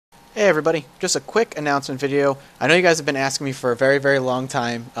Hey everybody, just a quick announcement video. I know you guys have been asking me for a very long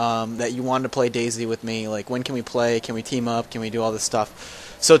time that you wanted to play DayZ with me. Like, when can we play? Can we team up? Can we do all this stuff?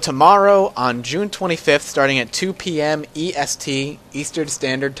 So tomorrow on June 25th, starting at 2 p.m. EST, Eastern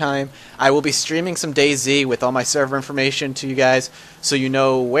Standard Time, I will be streaming some DayZ with all my server information to you guys, so you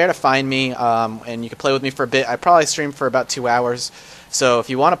know where to find me, and you can play with me for a bit. I probably stream for about 2 hours. So if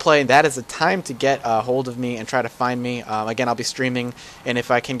you want to play, that is the time to get a hold of me and try to find me. Again, I'll be streaming, and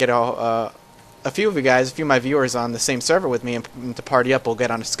if I can get a few of you guys, a few of my viewers on the same server with me and to party up, we'll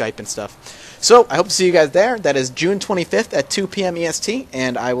get on Skype and stuff. So I hope to see you guys there. That is June 25th at 2 p.m. EST,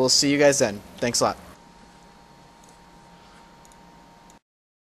 and I will see you guys then. Thanks a lot.